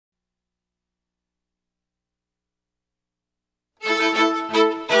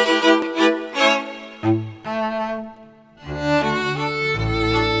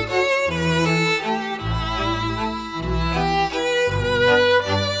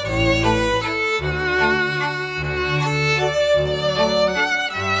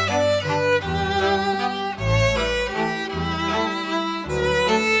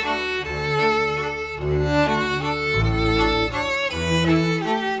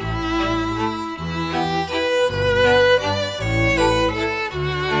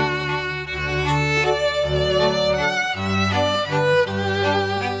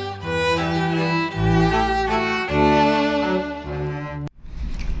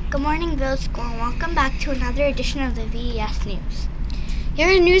Good morning, Village School, and welcome back to another edition of the VES News. Your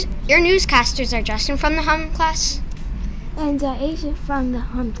newscasters are Justin from the Hum class. And Zyasha from the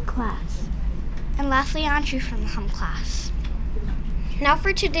Hum class. And lastly, Anshu from the Hum class. Now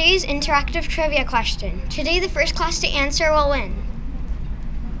for today's interactive trivia question. Today, the first class to answer will win.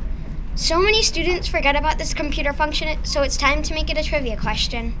 So many students forget about this computer function, so it's time to make it a trivia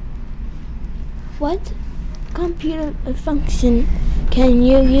question. What computer function can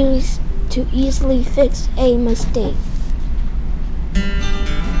you use to easily fix a mistake?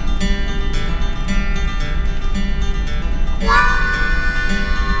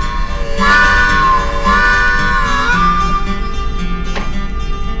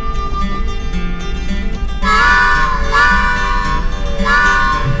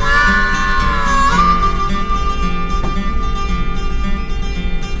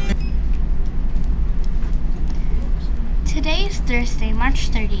 Today is Thursday, March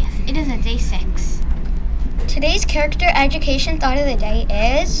 30th. It is a day 6. Today's character education thought of the day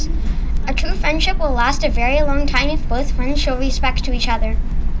is: a true friendship will last a very long time if both friends show respect to each other.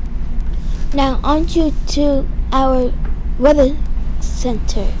 Now on to our weather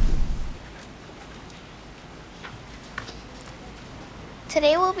center.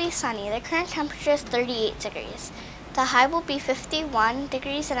 Today will be sunny. The current temperature is 38 degrees. The high will be 51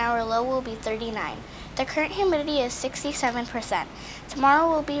 degrees and our low will be 39. The current humidity is 67%. Tomorrow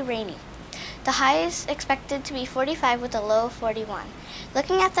will be rainy. The high is expected to be 45 with a low of 41.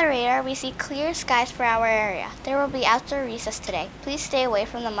 Looking at the radar, we see clear skies for our area. There will be outdoor recess today. Please stay away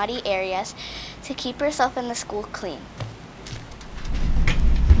from the muddy areas to keep yourself and the school clean.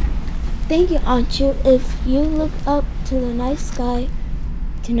 Thank you, Anshu. If you look up to the night sky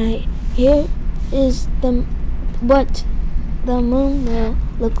tonight, here is what the moon will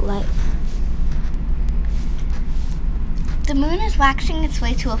look like. The moon is waxing its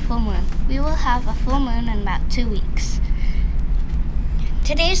way to a full moon. We will have a full moon in about 2 weeks.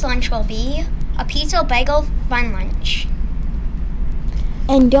 Today's lunch will be a pizza bagel fun lunch.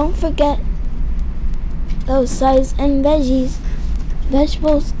 And don't forget those sides and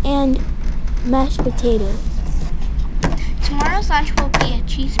vegetables and mashed potatoes. Tomorrow's lunch will be a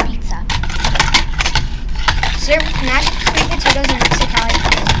cheese pizza. Serve mashed sweet potatoes and mixed Italian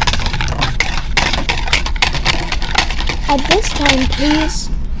pizza. At this time, please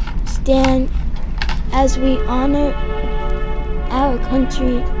stand as we honor our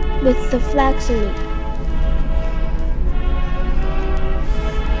country with the flag salute.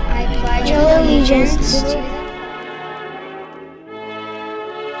 I pledge allegiance to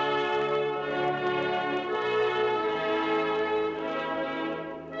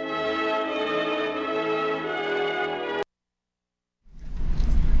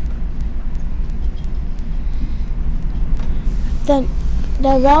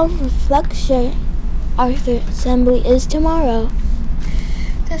The Ralph Fletcher Arthur Assembly is tomorrow.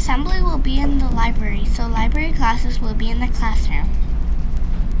 The assembly will be in the library, so library classes will be in the classroom.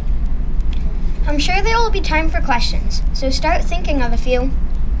 I'm sure there will be time for questions, so start thinking of a few.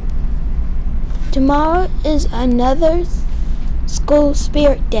 Tomorrow is another school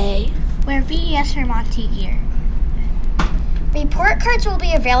spirit day. Wear VES or Monty gear. Report cards will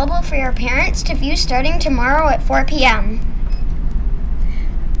be available for your parents to view starting tomorrow at 4 p.m.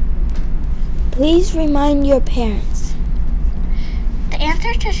 Please remind your parents. The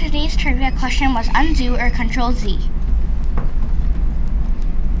answer to today's trivia question was undo or Control Z.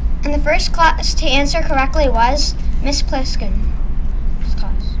 And the first class to answer correctly was Miss Pliskin.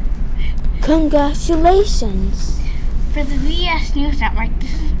 Congratulations. For the VES News Network,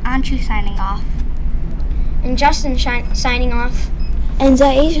 this is Anshu signing off. And Justin signing off. And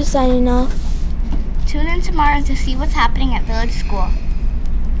Zyasha signing off. Tune in tomorrow to see what's happening at Village School.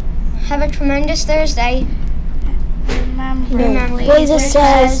 Have a tremendous Thursday. Remember, Blazer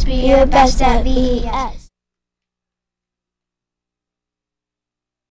says, be your best at VES.